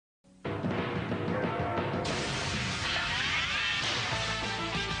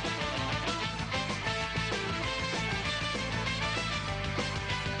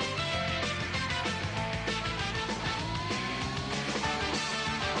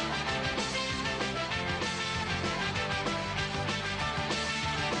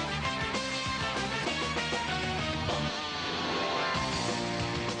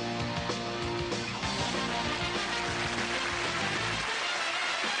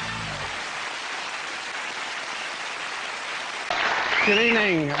Good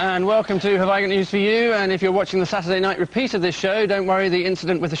evening and welcome to Have I Got News For You, and if you're watching the Saturday night repeat of this show, don't worry, the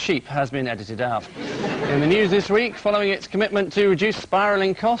incident with the sheep has been edited out. In the news this week, following its commitment to reduce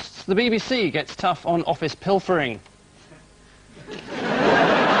spiralling costs, the BBC gets tough on office pilfering.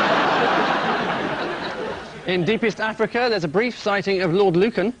 In deepest Africa, there's a brief sighting of Lord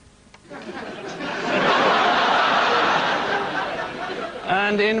Lucan.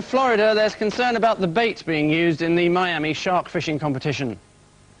 And in Florida, there's concern about the bait being used in the Miami shark fishing competition.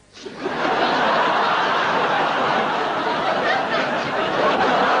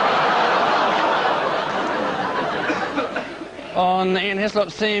 On Ian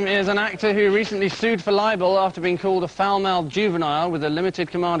Hislop's team is an actor who recently sued for libel after being called a foul-mouthed juvenile with a limited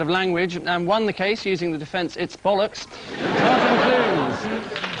command of language, and won the case using the defence "It's bollocks." Martin Clunes.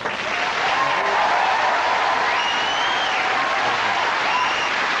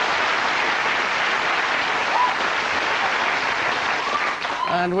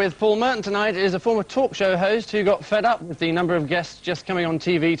 And with Paul Merton tonight is a former talk show host who got fed up with the number of guests just coming on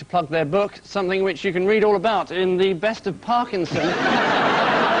TV to plug their book, something which you can read all about in the Best of Parkinson.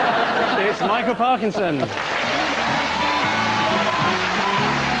 It's Michael Parkinson.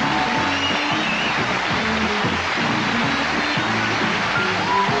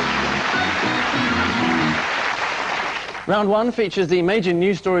 Round one features the major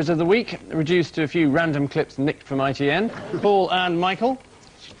news stories of the week, reduced to a few random clips nicked from ITN. Paul and Michael.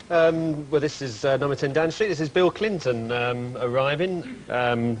 Well, this is number 10 Down Street. This is Bill Clinton arriving.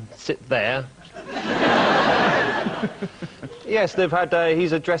 Sit there. Yes, they've had.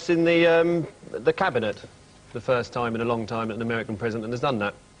 He's addressing the cabinet, the first time in a long time that an American president has done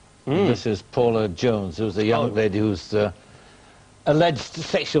that. This is Paula Jones, who's a young lady who's alleged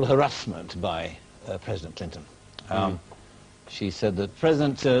sexual harassment by President Clinton. She said that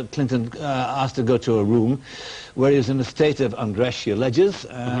President Clinton asked her to go to a room where he was in a state of undress, she alleges,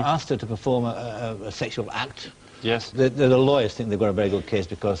 asked her to perform a sexual act. Yes. The lawyers think they've got a very good case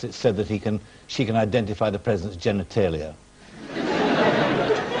because it's said that she can identify the President's genitalia.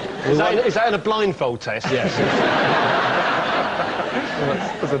 Is that in a blindfold test? Yes.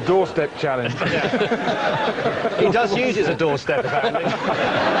 It's a doorstep challenge. He does use it as a doorstep, apparently.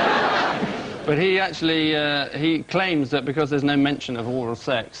 But he actually, he claims that because there's no mention of oral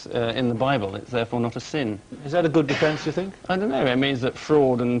sex in the Bible, it's therefore not a sin. Is that a good defence, you think? I don't know, it means that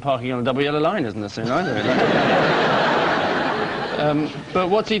fraud and parking on a double yellow line isn't a sin either. But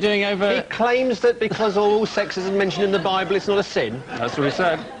what's he doing over... He claims that because oral sex isn't mentioned in the Bible, it's not a sin. That's what he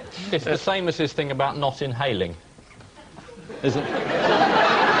said. It's the same as his thing about not inhaling. Is it?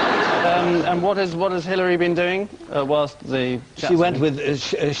 And what has Hillary been doing whilst the... She went with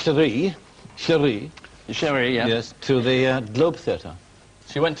Cherie, yeah. yes, to the Globe Theatre.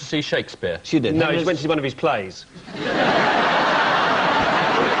 She went to see Shakespeare. She did. No, she went to see one of his plays. He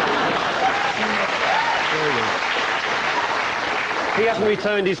hasn't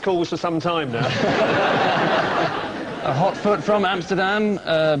returned his calls for some time now. A hot foot from Amsterdam.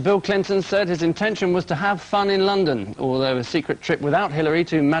 Bill Clinton said his intention was to have fun in London, although a secret trip without Hillary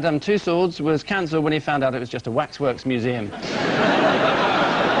to Madame Tussauds was cancelled when he found out it was just a waxworks museum.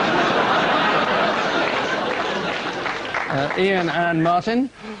 Ian and Martin.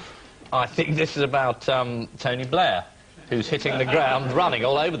 I think this is about Tony Blair, who's hitting the ground, running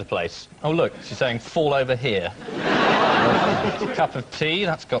all over the place. Oh, look, she's saying, fall over here. Cup of tea,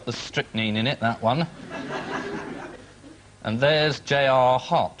 that's got the strychnine in it, that one. And there's J.R.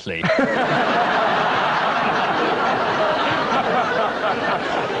 Hartley.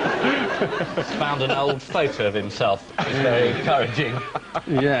 He's found an old photo of himself. It's very encouraging.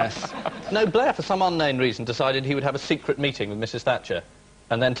 Yes. No, Blair, for some unknown reason, decided he would have a secret meeting with Mrs. Thatcher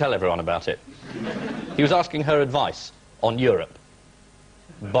and then tell everyone about it. He was asking her advice on Europe,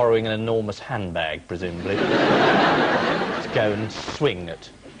 borrowing an enormous handbag, presumably, to go and swing at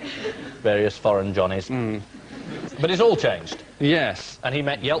various foreign Johnnies. But it's all changed. Yes. And he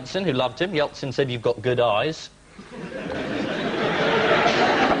met Yeltsin, who loved him. Yeltsin said, "You've got good eyes."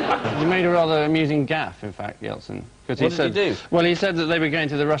 He made a rather amusing gaffe, in fact, Yeltsin. What did he do? Well, he said that they were going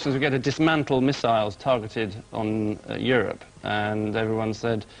to, the Russians were going to dismantle missiles targeted on Europe, and everyone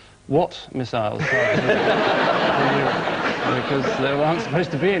said, "What missiles targeted on Europe?" Because there weren't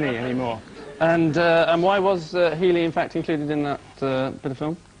supposed to be any anymore. And why was Healy, in fact, included in that bit of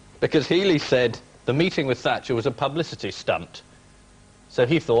film? Because Healy said the meeting with Thatcher was a publicity stunt. So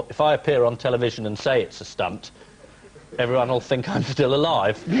he thought, if I appear on television and say it's a stunt, everyone will think I'm still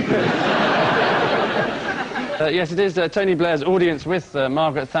alive. Yes, it is Tony Blair's audience with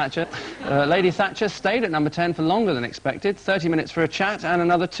Margaret Thatcher. Lady Thatcher stayed at number 10 for longer than expected, 30 minutes for a chat and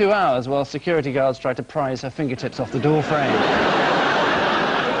another 2 hours while security guards tried to prise her fingertips off the door frame.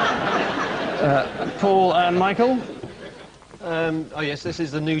 Paul and Michael? Oh yes, this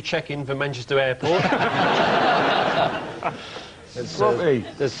is the new check-in for Manchester Airport. Swampy.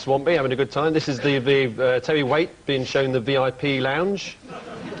 There's Swampy having a good time. This is the Terry Waite being shown the VIP lounge.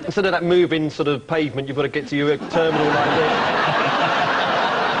 Instead of that moving sort of pavement, you've got to get to your terminal like this.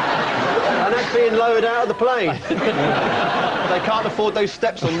 And that's being lowered out of the plane. They can't afford those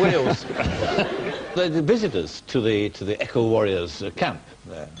steps on wheels. The visitors to the Echo Warriors camp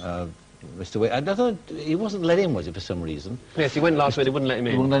there, Mr. Waite, I thought he wasn't let in, was he, for some reason? Yes, he went last week, they wouldn't let him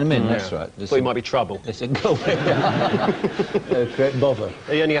in. He wouldn't let him in, that's right. Thought he might be trouble. They said, go away. No, great bother.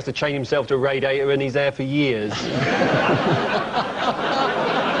 He only has to chain himself to a radiator and he's there for years.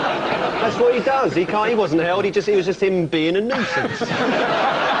 That's what he does. He wasn't held, it was just him being a nuisance.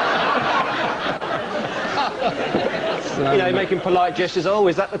 You know, making polite gestures. Oh,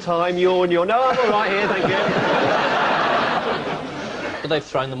 is that the time? Yawn. No, I'm all right here, thank you. But they've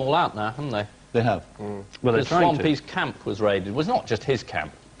thrown them all out now, haven't they? They have. Well, they're Because trying to. Swampy's camp was raided. It was not just his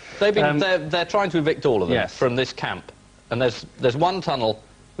camp. They've been, they're trying to evict all of them from this camp. And there's one tunnel,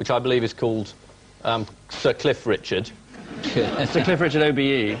 which I believe is called Sir Cliff Richard. Sir Cliff Richard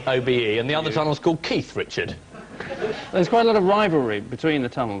OBE. OBE, and the other tunnel's called Keith Richard. There's quite a lot of rivalry between the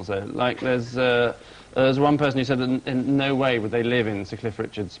tunnels, though. Like, there's one person who said that in no way would they live in Sir Cliff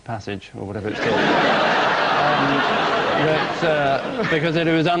Richard's Passage, or whatever it's called. Because it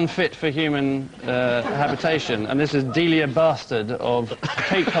was unfit for human habitation. And this is Delia Bastard of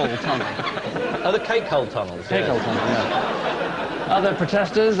Cakehole Tunnel. Oh, the Cakehole tunnels. Cakehole Tunnel, yeah. Other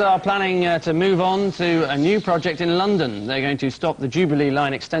protesters are planning to move on to a new project in London. They're going to stop the Jubilee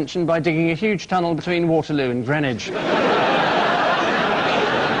Line extension by digging a huge tunnel between Waterloo and Greenwich.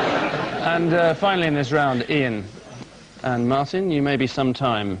 And finally in this round, Ian and Martin, you may be some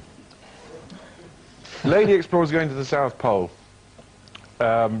time. Lady explorers going to the South Pole.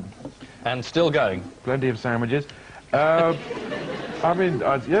 And still going. Plenty of sandwiches. I mean,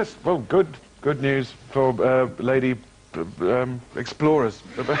 yes, well, good news for lady explorers.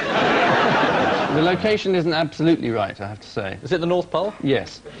 The location isn't absolutely right, I have to say. Is it the North Pole?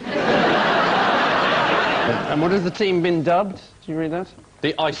 Yes. And what has the team been dubbed? Do you read that?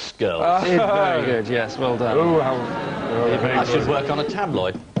 The Ice Girls. Very good, yes, well done. Oh, I should work on a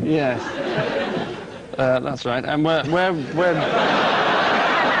tabloid. Yes. That's right. And where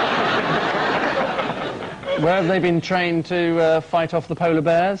have they been trained to fight off the polar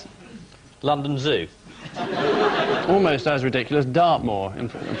bears? London Zoo. Almost as ridiculous, Dartmoor, in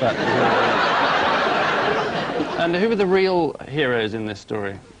fact. And who were the real heroes in this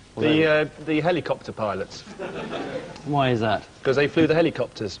story? The helicopter pilots. Why is that? Because they flew the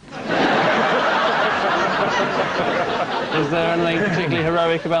helicopters. Is there anything particularly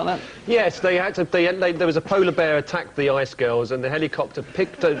heroic about that? Yes, they had to. There was a polar bear attacked the Ice Girls, and the helicopter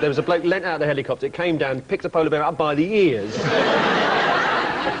picked. There was a bloke leant out of the helicopter. It came down, picked the polar bear up by the ears,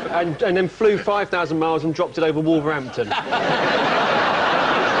 and then flew 5,000 miles and dropped it over Wolverhampton. Made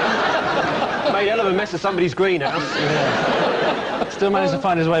a hell of a mess of somebody's greenhouse. Yeah. Still managed to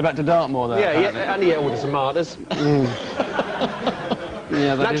find his way back to Dartmoor, though. Yeah, and he ate all the tomatoes.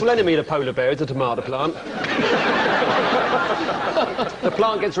 Yeah, Natural enemy of the polar bear is the tomato plant. The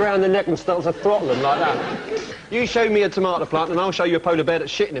plant gets around the neck and starts to throttle them like that. You show me a tomato plant and I'll show you a polar bear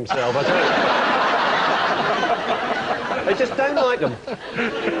that's shitting himself, I tell you. They just don't like them.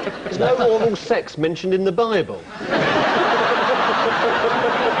 There's no oral sex mentioned in the Bible.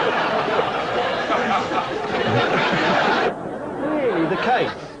 Really, the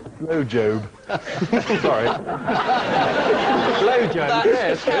case? Hello, Job. Sorry. Hello, Joe.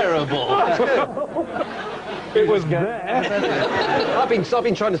 That's terrible. It was there. I've been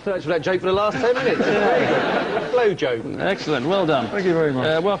trying to search for that joke for the last 10 minutes. Hello, Joe. Excellent, well done. Thank you very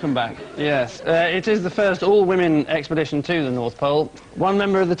much. Welcome back. Yes, it is the first all-women expedition to the North Pole. One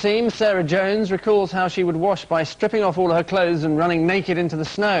member of the team, Sarah Jones, recalls how she would wash by stripping off all her clothes and running naked into the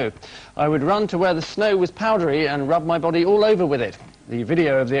snow. I would run to where the snow was powdery and rub my body all over with it. The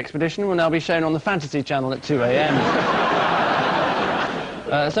video of the expedition will now be shown on the Fantasy Channel at 2 a.m.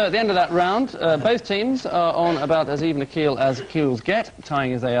 So at the end of that round, both teams are on about as even a keel as keels get,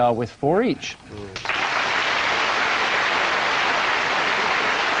 tying as they are with 4 each.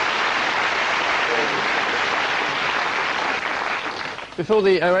 Before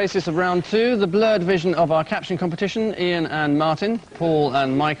the oasis of round 2, the blurred vision of our caption competition, Ian and Martin, Paul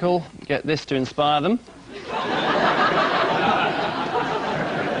and Michael, get this to inspire them.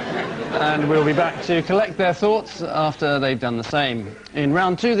 And we'll be back to collect their thoughts after they've done the same. In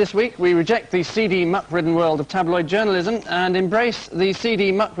round 2 this week, we reject the seedy, muck-ridden world of tabloid journalism and embrace the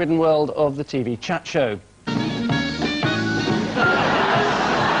seedy, muck-ridden world of the TV chat show.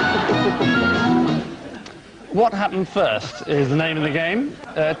 What Happened First is the name of the game.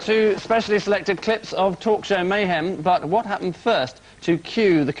 Two specially selected clips of talk show mayhem, but what happened first to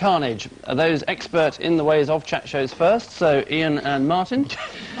cue the carnage? Are those expert in the ways of chat shows first? So Ian and Martin,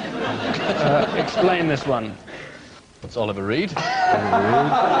 explain this one. That's Oliver Reed.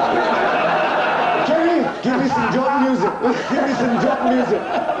 Kenny, give me some job music. Give me some job music.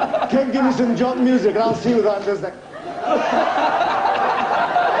 Ken, give me some job music, and I'll see what that does next.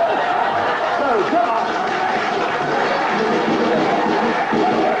 No, come on.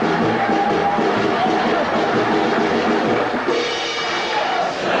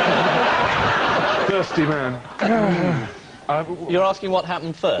 Thirsty man. You're asking what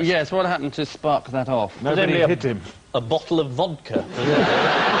happened first? Yes, what happened to spark that off? Nobody Presumably hit him. A bottle of vodka.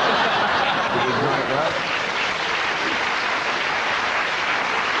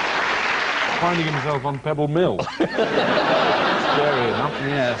 Finding himself on Pebble Mill. Scary enough.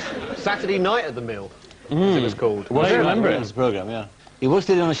 Yes. Saturday Night at the Mill, as it was called. Well, you remember It it? was a programme, yeah. He once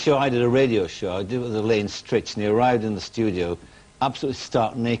did it on a show, I did a radio show, I did it with Elaine Stritch, and he arrived in the studio absolutely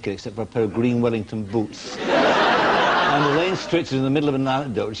stark naked except for a pair of green Wellington boots. And Elaine Stritch was in the middle of an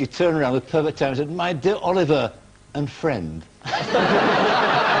anecdote, and she turned around with perfect time and said, "My dear Oliver and friend."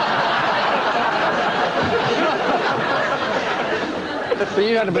 But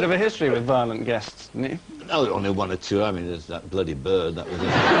you had a bit of a history with violent guests, didn't you? No, only one or two. I mean, there's that bloody bird, that was it. Oh,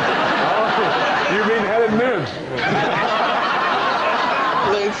 you mean Helen Mirren?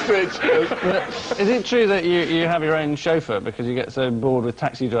 Elaine Stritch. Is it true that you have your own chauffeur because you get so bored with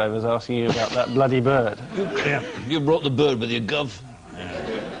taxi drivers asking you about that bloody bird? Yeah. You brought the bird with your gov.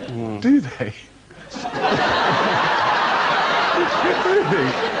 Do they?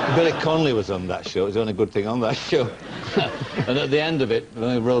 Billy Connolly was on that show. It was the only good thing on that show. And at the end of it,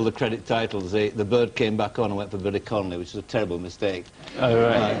 when we rolled the credit titles, the bird came back on and went for Billy Connolly, which was a terrible mistake. Oh,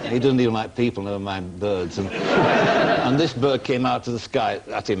 right. He doesn't even like people, never mind birds. And this bird came out of the sky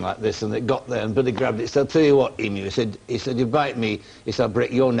at him like this, and it got there, and Billy grabbed it. He said, "I'll tell you what, Emu," he said, "You bite me," he said, "I'll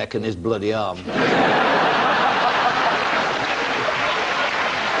break your neck and his bloody arm."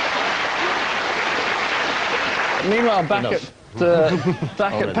 Meanwhile, back at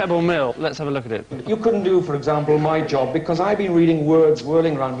Pebble Mill, let's have a look at it. You couldn't do, for example, my job, because I've been reading words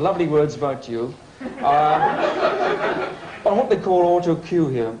whirling around, lovely words about you, on what they call auto-cue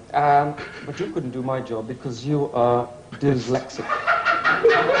here. But you couldn't do my job because you are dyslexic.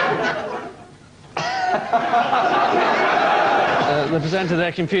 The presenter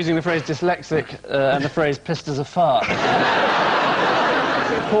there confusing the phrase dyslexic and the phrase pissed as a fart.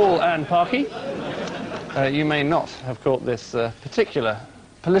 Paul and Parky, you may not have caught this particular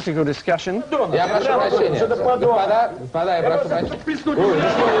political discussion. Я прошу прощения. Господа, я прошу прощения.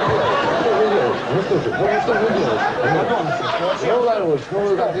 Ну, Ларуш, ну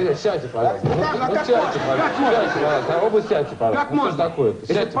вы как сядьте, пожалуйста. Ну, сядьте, пожалуйста. Оба сядьте, пожалуйста. Как можно? Такое?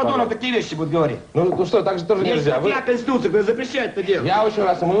 Если подонок такие вещи будет говорить. Ну что, так же тоже нельзя. Есть статья Конституции, которая запрещает это делать. Я очень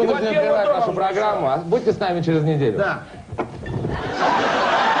рад, мы вынуждены прервать нашу программу. А будьте с нами через неделю. Да.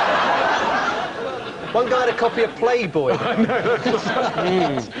 One guy had a copy of Playboy. Playboy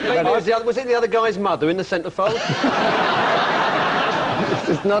was it the other guy's mother in the centrefold?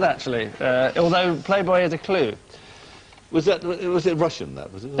 It's not actually, although Playboy is a clue. Was it Russian,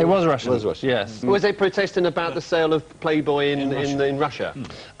 that? Was it? It was Russian. It was Russian. Yes. Was they protesting about the sale of Playboy in Russia?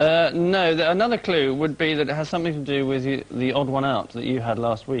 No, another clue would be that it has something to do with the odd one out that you had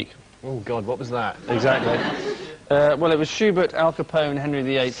last week. Oh, God, what was that? Exactly. Well, it was Schubert, Al Capone, Henry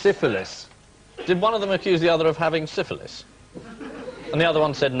VIII. Syphilis. Did one of them accuse the other of having syphilis? And the other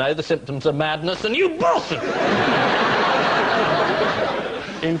one said, no, the symptoms are madness, and you bullshit!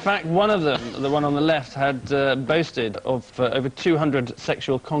 In fact, one of them, the one on the left, had boasted of over 200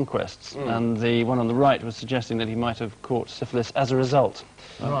 sexual conquests, and the one on the right was suggesting that he might have caught syphilis as a result.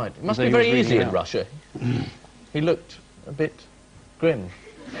 Right. It must So be he was very reading easy in out. Russia. He looked a bit grim.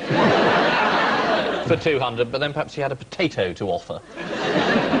 For 200, but then perhaps he had a potato to offer.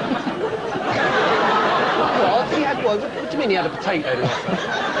 What do you mean he had a potato to offer?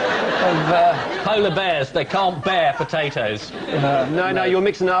 Polar bears, they can't bear potatoes. No, you're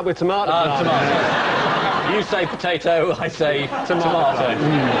mixing it up with tomato. Tomato. You say potato, I say tomato.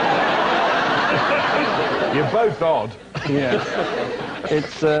 You're both odd. Yeah.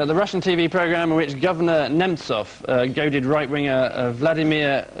 It's the Russian TV program in which Governor Nemtsov goaded right-winger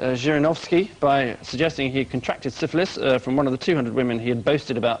Vladimir Zhirinovsky by suggesting he had contracted syphilis from one of the 200 women he had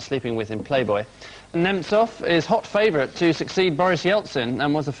boasted about sleeping with in Playboy. Nemtsov is hot favourite to succeed Boris Yeltsin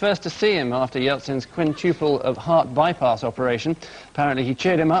and was the first to see him after Yeltsin's quintuple of heart bypass operation. Apparently he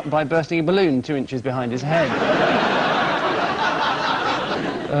cheered him up by bursting a balloon 2 inches behind his head.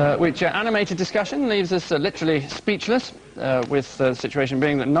 which animated discussion leaves us literally speechless, with the situation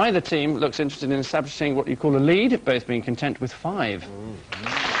being that neither team looks interested in establishing what you call a lead, both being content with 5.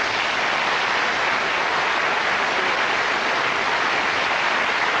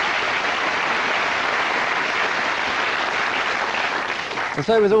 And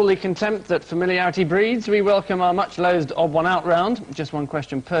so, with all the contempt that familiarity breeds, we welcome our much-loathed odd one out round. Just one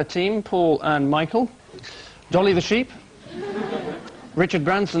question per team, Paul and Michael. Dolly the Sheep, Richard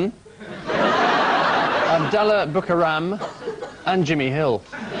Branson, Abdallah Bukaram, and Jimmy Hill.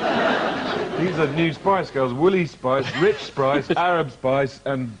 These are new Spice Girls: Woolly Spice, Rich Spice, Arab Spice,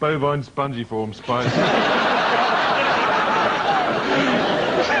 and Bovine Spongiform Spice.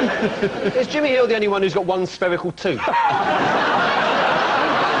 Is Jimmy Hill the only one who's got one spherical tooth?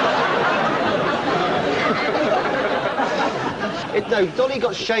 No, Dolly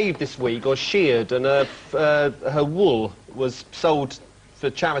got shaved this week, or sheared, and her wool was sold for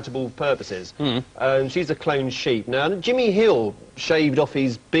charitable purposes. And she's a clone sheep. Now, Jimmy Hill shaved off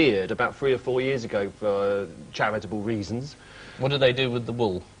his beard about 3 or 4 years ago for charitable reasons. What do they do with the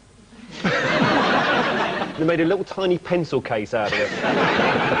wool? They made a little tiny pencil case out of it.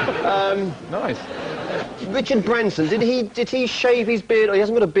 Nice. Richard Branson, did he shave his beard? Oh, he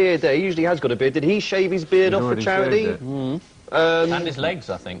hasn't got a beard there. He usually has got a beard. Did he shave his beard off for charity? And his legs,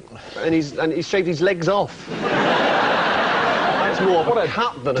 I think. And he's shaved his legs off. That's more of a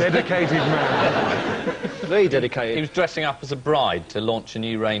cut than a... Dedicated man. Very dedicated. He was dressing up as a bride to launch a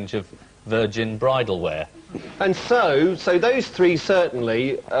new range of virgin bridal wear. And so those 3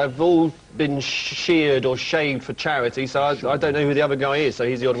 certainly have all been sheared or shaved for charity, so I don't know who the other guy is, so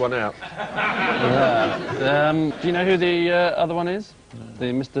he's the odd one out. Do you know who the other one is? The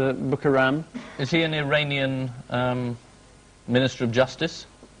Mr. Bukaram? Is he an Iranian Minister of Justice?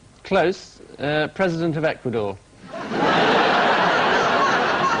 Close. President of Ecuador.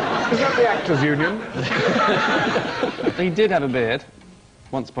 Is that the Actors' Union? He did have a beard,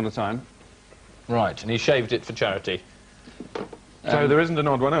 once upon a time. Right, and he shaved it for charity. So there isn't an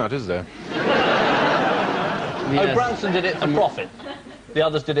odd one out, is there? Yes. Oh, Branson did it for profit. The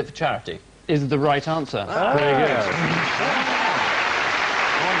others did it for charity. Is the right answer. Very good.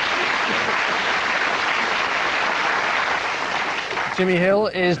 Jimmy Hill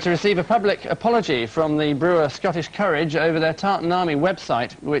is to receive a public apology from the brewer Scottish Courage over their Tartan Army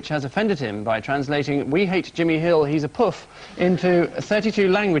website, which has offended him by translating "We hate Jimmy Hill, he's a puff" into 32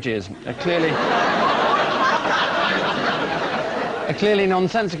 languages. A clearly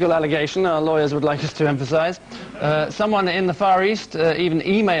nonsensical allegation, our lawyers would like us to emphasise. Someone in the Far East even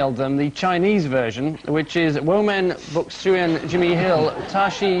emailed them the Chinese version, which is "Women Buksuyan Jimmy Hill,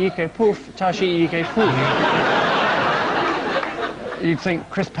 Tashi Yike Poof, Tashi Yike Poof." You'd think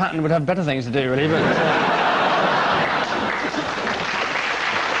Chris Patton would have better things to do, really, but...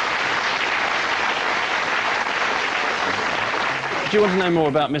 Do you want to know more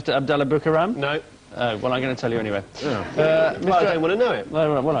about Mr. Abdallah Bukaram? No. Well, I'm going to tell you anyway. Well, I don't want to know it.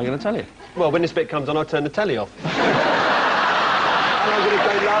 Well, I'm going to tell you. Well, when this bit comes on, I'll turn the telly off. And I'm going to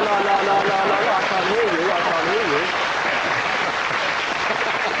go, la, la, la, la, la, la, la, I can't hear you, I can't hear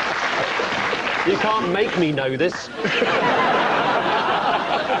you. You can't make me know this.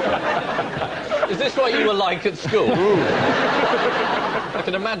 Is this what you were like at school? I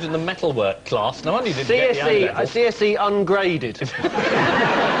can imagine the metalwork class. No wonder you didn't get the A-level. CSE ungraded.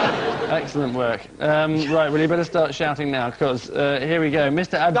 Excellent work. Right, well, you better start shouting now, because here we go.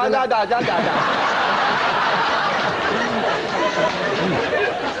 Mr. Abdullah... Da, da, da, da, da.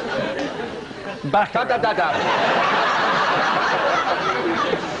 Back. Da, da, da, da.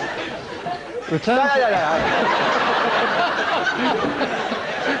 Return. Da, da, da, da.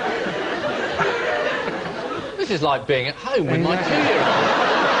 This is like being at home with my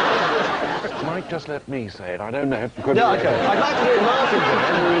 2-year-old. Mike just let me say it. I don't know. Yeah, okay. I'd like to hear Martin do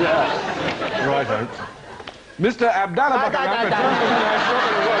it. Righto. Mr. Abdallah Bukaram.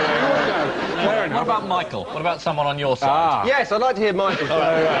 Fair enough. What about Michael? What about someone on your side? Yes, I'd like to hear Michael.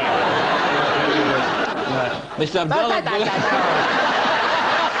 Mr. Abdallah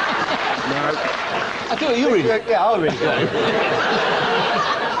I thought you were reading. Yeah, I'll read it.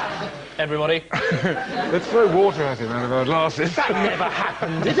 Everybody. Let's throw water at him out of our glasses. That never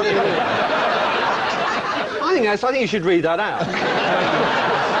happened, did it? I think you should read that out.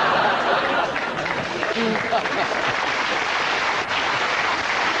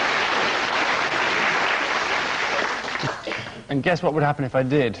 And guess what would happen if I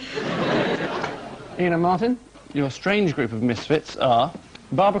did? Ian and Martin, your strange group of misfits are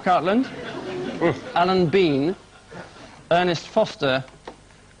Barbara Cartland, Alan Bean, Ernest Foster,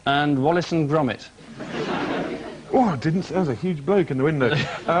 and Wallace and Gromit. Oh, I didn't. There was a huge bloke in the window.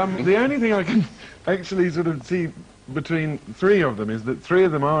 The only thing I can actually sort of see between three of them is that three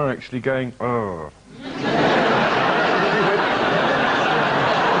of them are actually going, oh. He could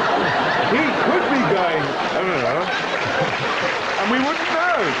be going, oh. And we wouldn't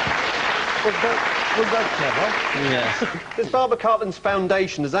know. Was that clever? Yes. This Barbara Cartland's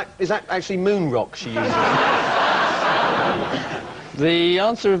foundation, is that actually moon rock she uses? The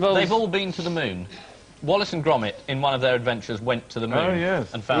answer involves... They've all been to the moon. Wallace and Gromit, in one of their adventures, went to the moon. Oh,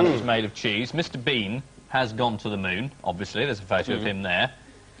 yes. And found it was made of cheese. Mr. Bean has gone to the moon, obviously. There's a photo of him there.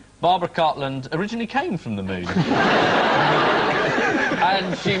 Barbara Cartland originally came from the moon.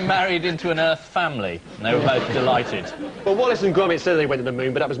 And she married into an Earth family. And they were both delighted. Well, Wallace and Gromit said they went to the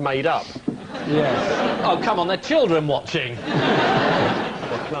moon, but that was made up. Yes. Oh, come on, they're children watching.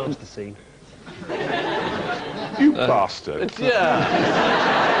 Well, plants the scene. You bastard. Yeah.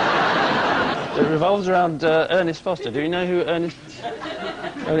 It revolves around Ernest Foster. Do you know who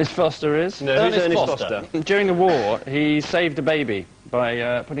Ernest Foster is? No, who's Ernest Foster? During the war, he saved a baby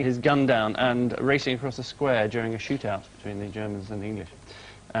by putting his gun down and racing across a square during a shootout between the Germans and the English,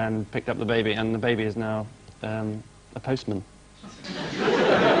 and picked up the baby, and the baby is now a postman.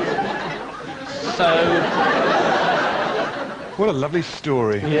 So... What a lovely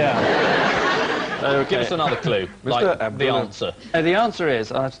story. Yeah. Okay. Give us another clue, like the answer. The answer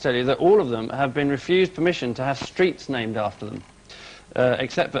is, I have to tell you, that all of them have been refused permission to have streets named after them.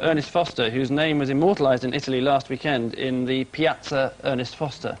 Except for Ernest Foster, whose name was immortalised in Italy last weekend in the Piazza Ernest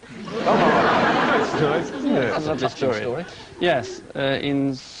Foster. Oh, that's nice, isn't it? That's a lovely story. Yes,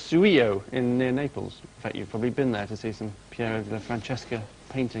 in Suio, near Naples. In fact, you've probably been there to see some Piero della Francesca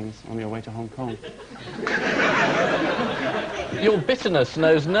paintings on your way to Hong Kong. Your bitterness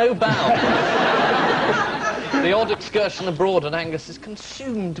knows no bounds. The odd excursion abroad and Angus is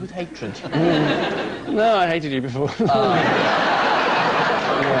consumed with hatred. No, I hated you before.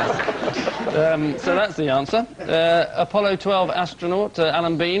 Yes. So that's the answer. Apollo 12 astronaut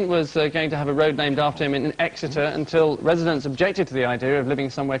Alan Bean was going to have a road named after him in Exeter until residents objected to the idea of living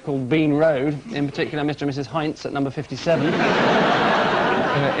somewhere called Bean Road, in particular Mr. and Mrs. Heinz at number 57.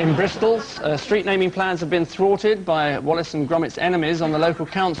 In Bristol, street naming plans have been thwarted by Wallace and Gromit's enemies on the local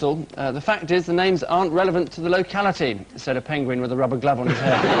council. The fact is, the names aren't relevant to the locality, said a penguin with a rubber glove on his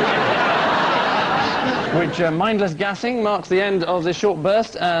head. Which mindless gassing marks the end of this short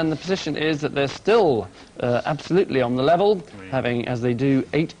burst, and the position is that they're still absolutely on the level, having, as they do,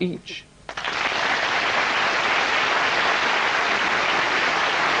 8 each.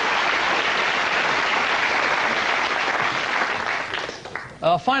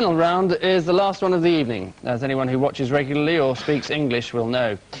 Our final round is the last one of the evening, as anyone who watches regularly or speaks English will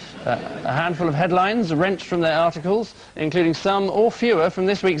know. A handful of headlines wrenched from their articles, including some or fewer from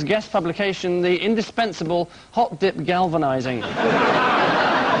this week's guest publication, the indispensable Hot Dip Galvanizing.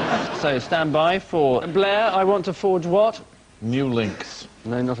 So stand by for Blair, I want to forge what? New links.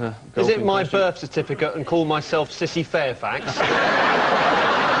 No, not a... Is it my birth certificate and call myself Sissy Fairfax?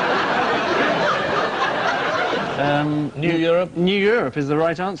 New Europe? New Europe is the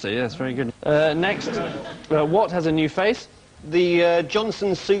right answer, yes, very good. Next, what has a new face? The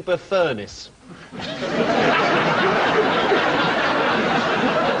Johnson Super Furnace.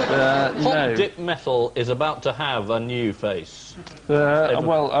 Hot Dip Metal is about to have a new face.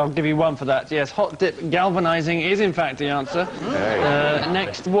 Well, I'll give you one for that. Yes, Hot Dip Galvanizing is in fact the answer.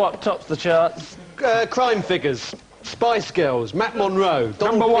 Next, what tops the charts? Crime Figures. Spice Girls, Matt Monroe,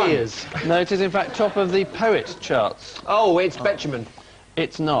 Donald Mears. No, it is in fact top of the poet charts. Oh, it's Betjeman.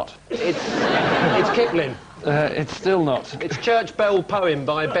 It's not. It's Kipling. It's still not. It's Church Bell Poem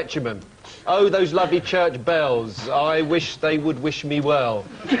by Betjeman. Oh, those lovely church bells. I wish they would wish me well.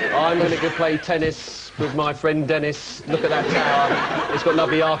 I'm going to go play tennis with my friend Dennis. Look at that tower. It's got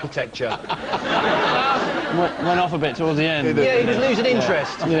lovely architecture. Went off a bit towards the end. Yeah, he was losing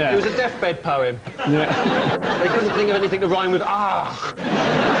interest. Yeah. It was a deathbed poem. Yeah. They couldn't think of anything to rhyme with ah.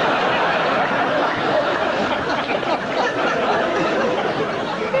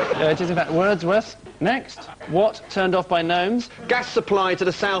 It is in fact Wordsworth. Next, what turned off by gnomes? Gas supply to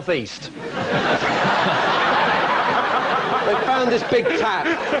the southeast. They found this big tap.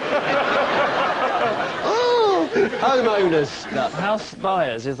 Homeowners. House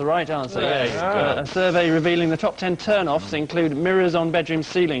buyers is the right answer, yes. A survey revealing the top 10 turn-offs include mirrors on bedroom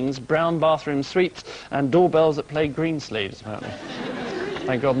ceilings, brown bathroom suites, and doorbells that play green sleeves, apparently.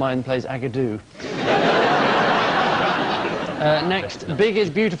 Thank God mine plays Agadoo. Next, big is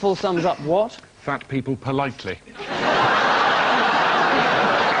beautiful sums up what? Fat people politely.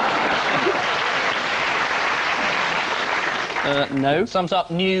 No. Sums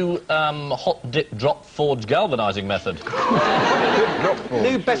up new hot dip drop forge galvanising method.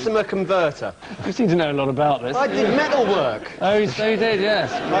 New Bessemer converter. You seem to know a lot about this. I did metal work. Oh, so you did,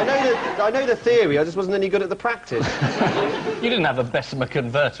 yes. I know the theory, I just wasn't any good at the practice. You didn't have a Bessemer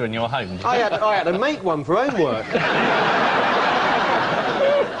converter in your home, did you? I had to make one for homework.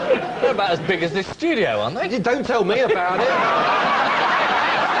 They're about as big as this studio, aren't they? Don't tell me about it.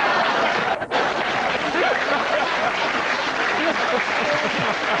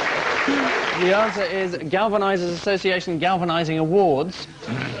 The answer is Galvanisers Association Galvanising Awards.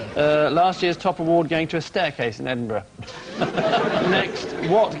 Last year's top award going to a staircase in Edinburgh. Next,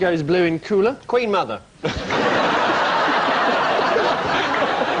 what goes blue in cooler? Queen Mother. If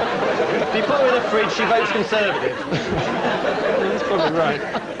you put her in a fridge, she votes Conservative. That's probably right.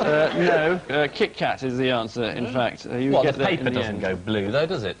 No, Kit Kat is the answer, in fact. You Well, get the that paper in the doesn't end. go blue, though,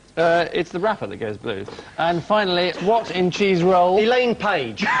 does it? It's the wrapper that goes blue. And finally, what in cheese roll? Elaine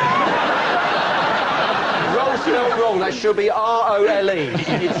Page. Roll spelled wrong, that should be R-O-L-E.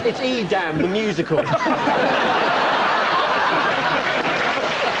 It's Edam, the musical.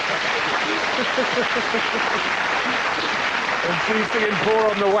 And she's singing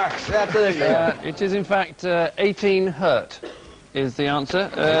Pour on the Wax. Absolutely. It is, in fact, 18 hurt is the answer.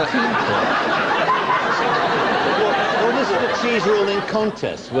 Well, this is the cheese rolling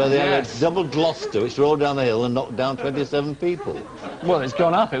contest where they Yes. had a double Gloucester which rolled down the hill and knocked down 27 people. Well, it's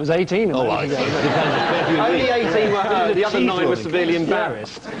gone up. It was 18 a Oh, moment I see. ago. It depends on where you Only live. 18 were hurt, the other Cheese 9 were rolling severely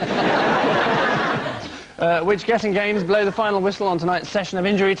contest. embarrassed. Which guessing games blow the final whistle on tonight's session of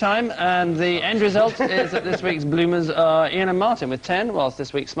Injury Time, and the end result is that this week's Bloomers are Ian and Martin with 10, whilst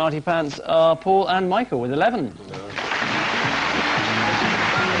this week's Smarty Pants are Paul and Michael with 11.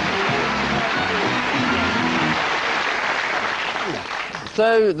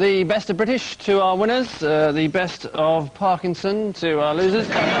 So, the best of British to our winners, the best of Parkinson to our losers.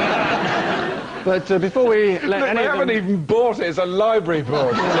 But before we let Look, any they of them... haven't even bought it as a library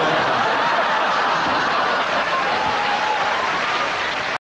book.